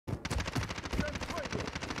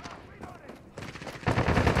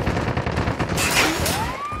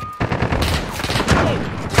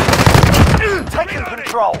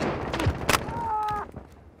control.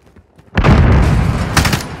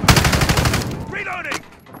 Reloading!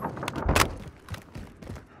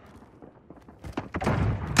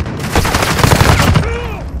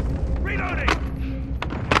 Reloading!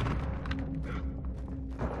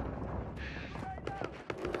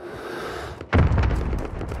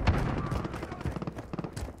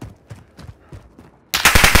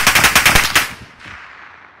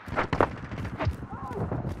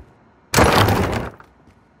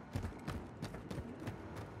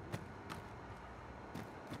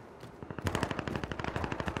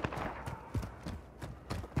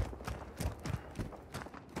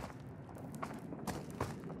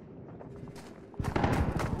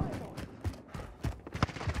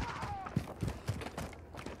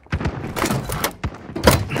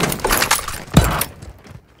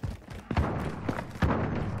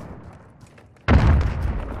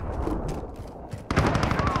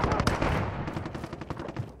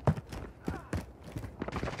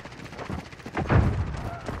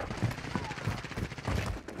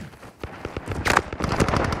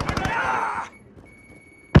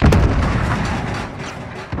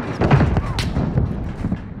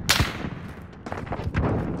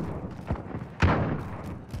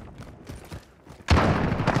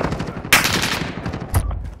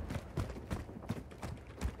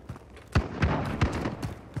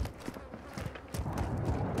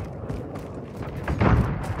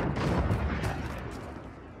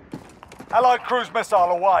 Allied cruise missile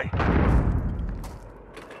away.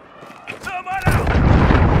 Thermite out!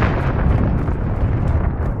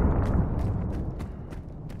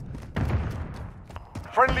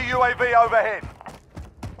 Friendly UAV overhead.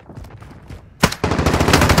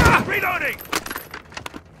 Reloading!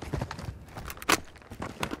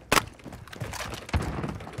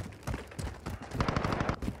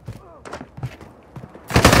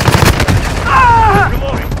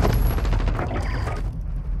 Reloading!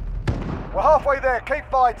 We're halfway there, keep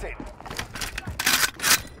fighting.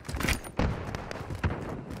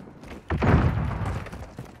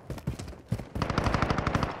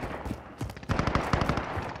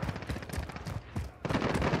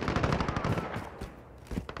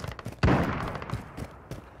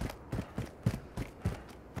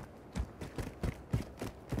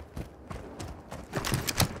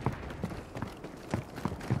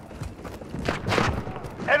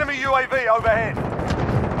 Enemy UAV overhead.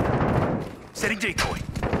 Setting decoy.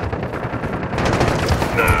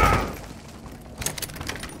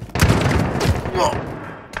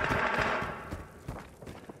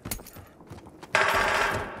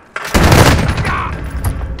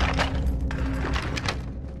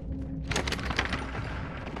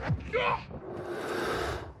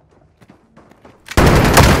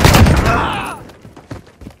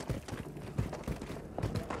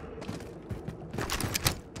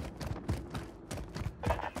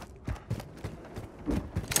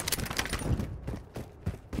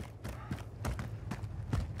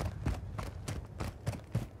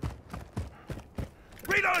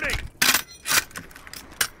 Reloading!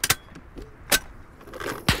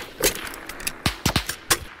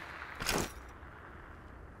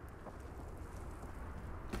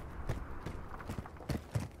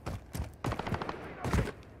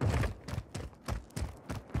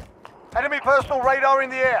 Enemy personal radar in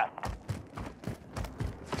the air.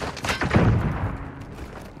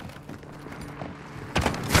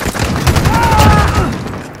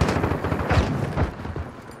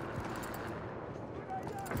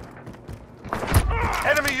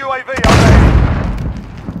 Enemy UAV overhead.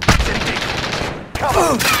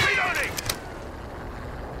 Cover. Reloading!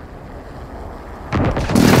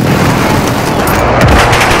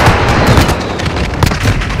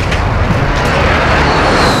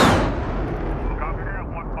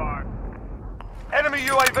 Enemy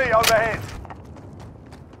UAV overhead.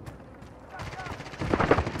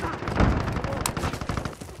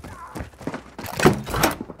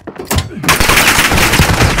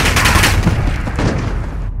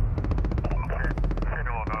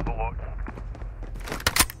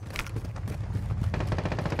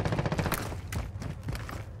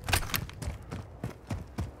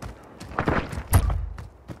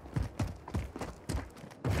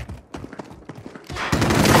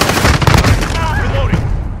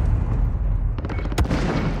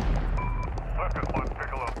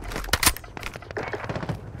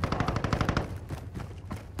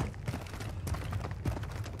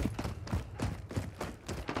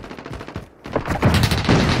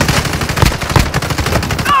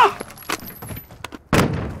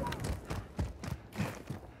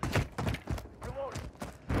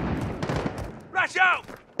 Rush out!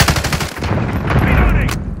 Reloading!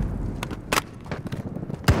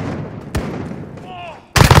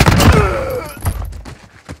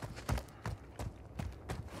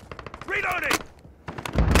 Reloading!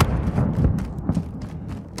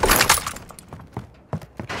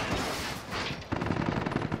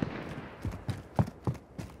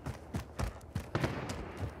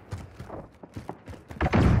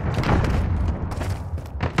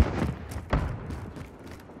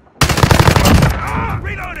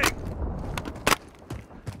 Reloading!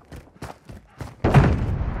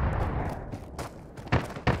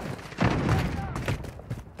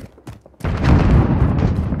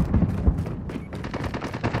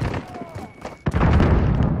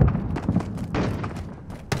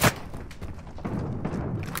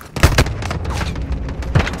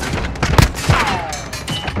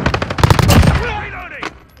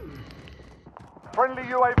 Friendly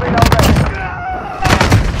UAV overhead.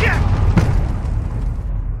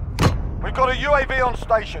 We've got a UAV on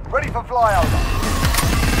station, ready for flyover.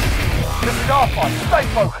 This is our fight. Stay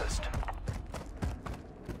focused.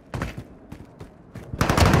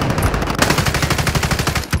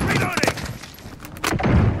 Reloading!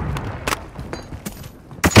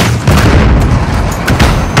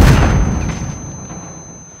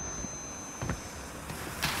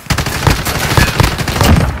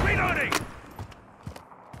 Reloading!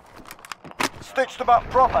 Stitched them up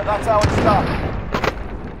proper, that's how it's done.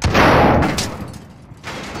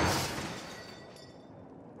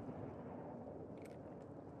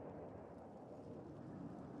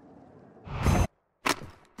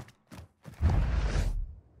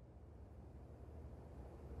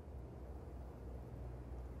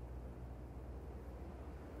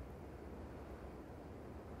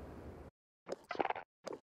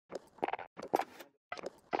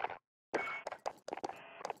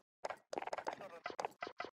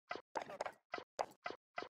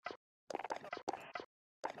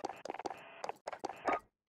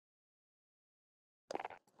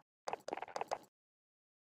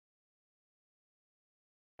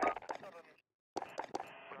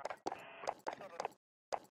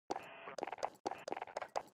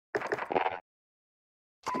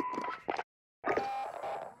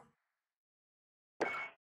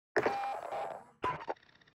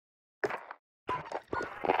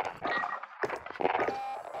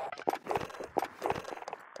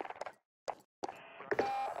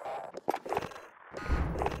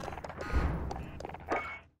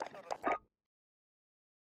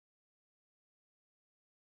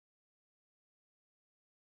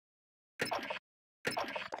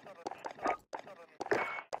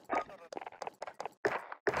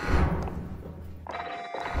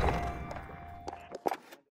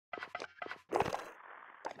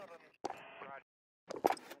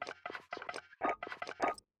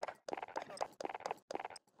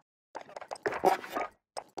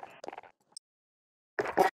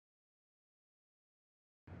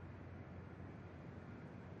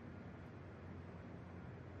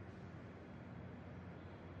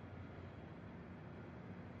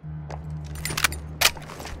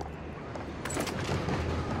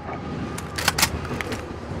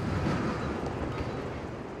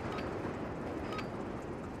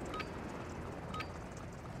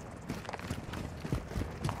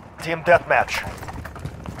 Team deathmatch.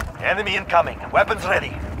 Enemy incoming. Weapons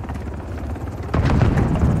ready.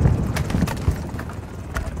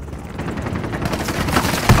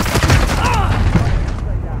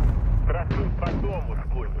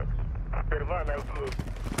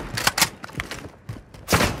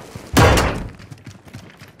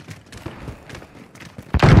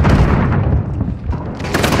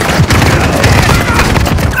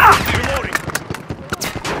 Reloading!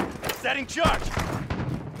 Setting charge!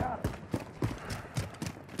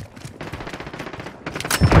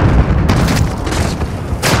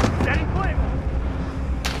 Setting flame!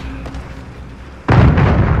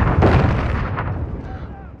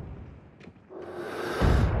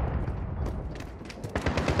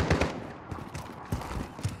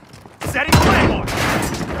 Setting flame!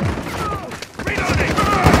 Reloading!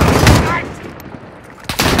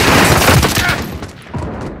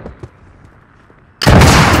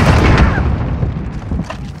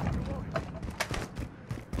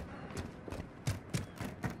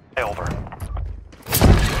 Over.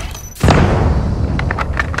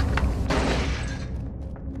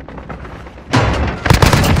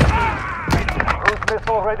 Cruise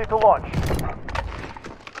missile ready to launch.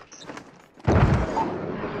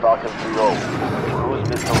 Falcon 3-0. Cruise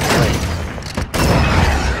missile ready.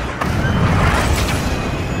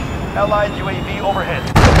 Allied UAV overhead.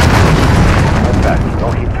 Impact, no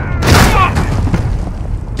hit.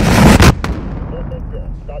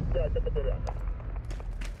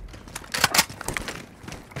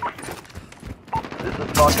 This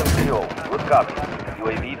is Falcon 3-0. Good copy.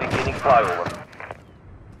 UAV beginning flyover.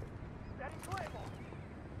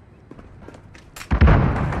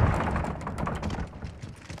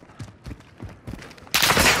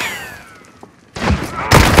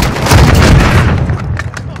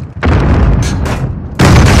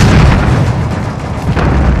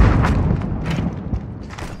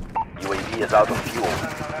 is out of fuel.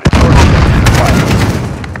 Return to fire.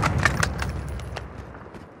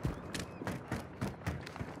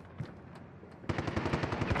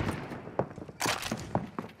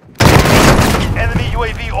 Enemy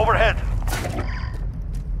UAV overhead.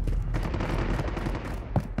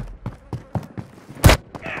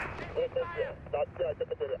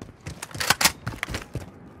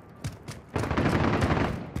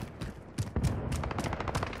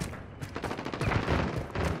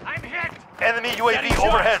 I'm hit! Enemy UAV Setting shots.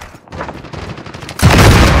 overhead.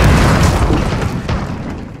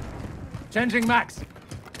 Changing max.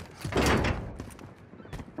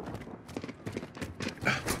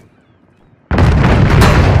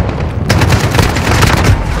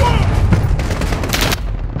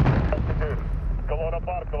 Колонна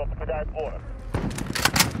Баркова покидает город.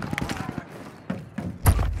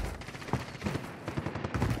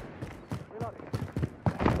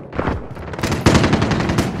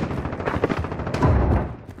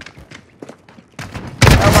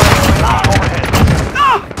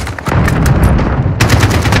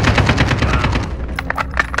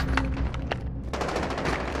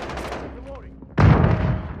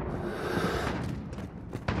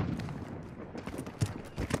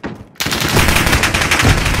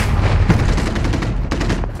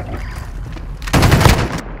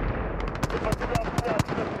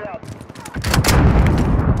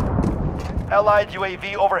 Allied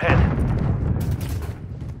UAV overhead.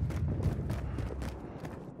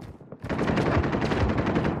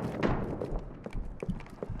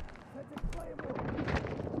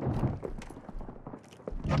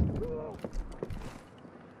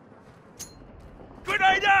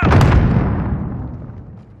 Grenade out!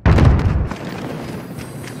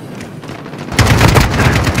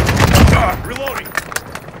 Reloading!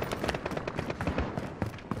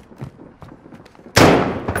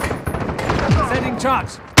 Sending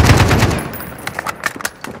charge.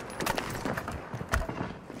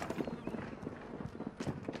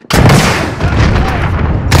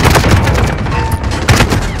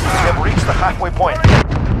 We have reached the halfway point.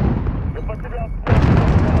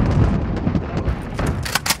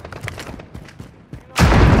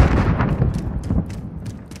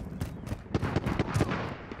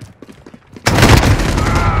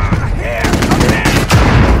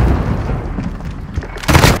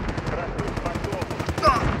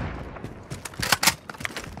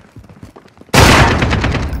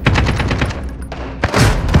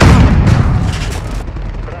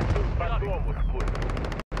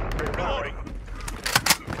 Reloading!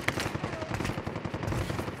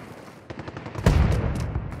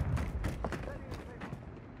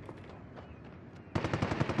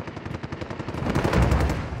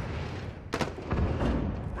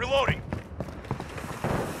 Reloading!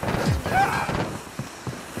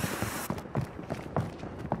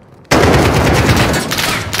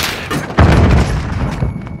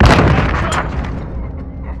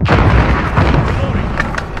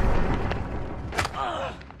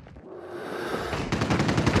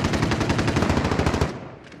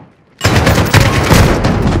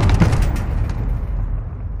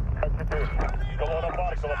 Колонна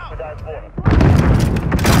Баркова покидает город.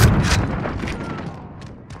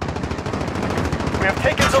 We have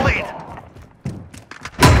taken the lead.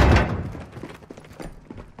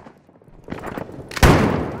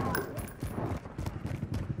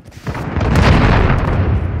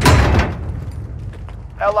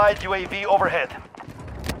 Allied UAV overhead.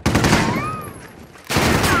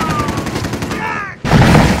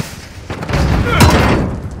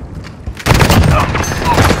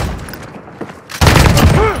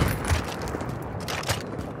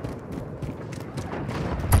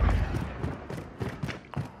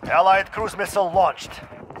 Allied cruise missile launched.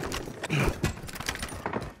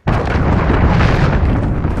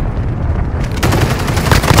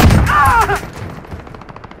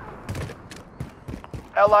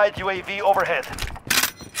 Allied UAV overhead.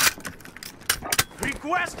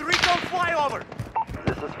 Request recon flyover!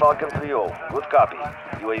 This is Falcon 3-0. Good copy.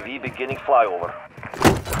 UAV beginning flyover.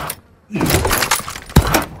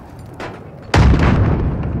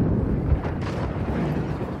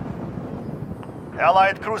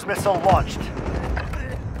 Allied cruise missile launched.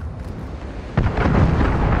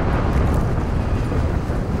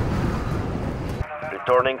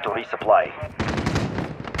 Returning to resupply.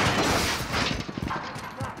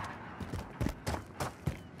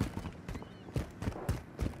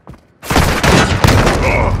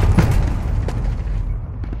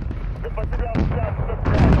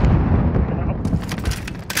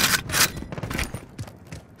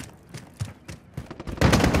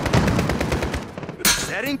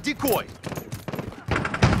 Setting decoy.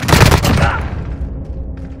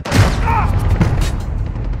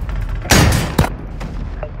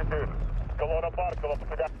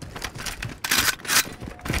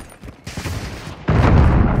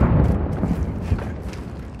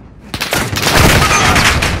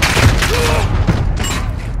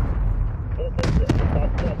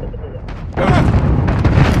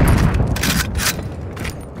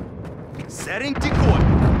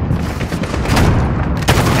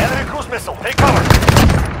 missile. Take cover.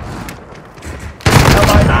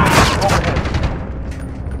 Allied UAV overhead.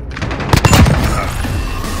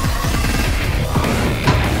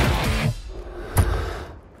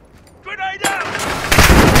 Grenade out!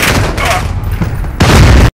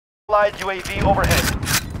 Allied UAV overhead.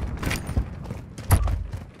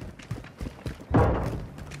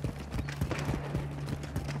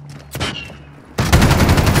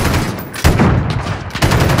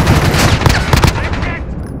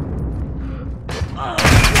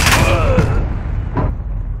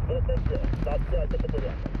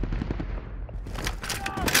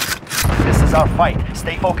 This is our fight.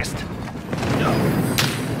 Stay focused.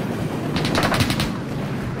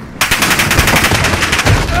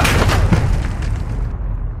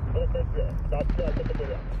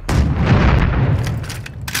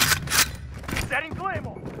 Setting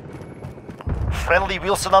Claymore! Friendly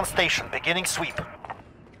Wilson on station. Beginning sweep.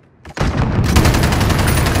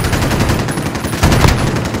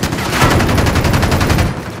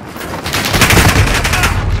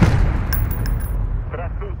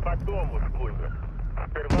 Трасу по дому спутник.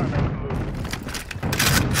 Сперва на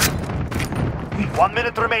 1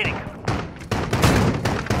 minute remaining.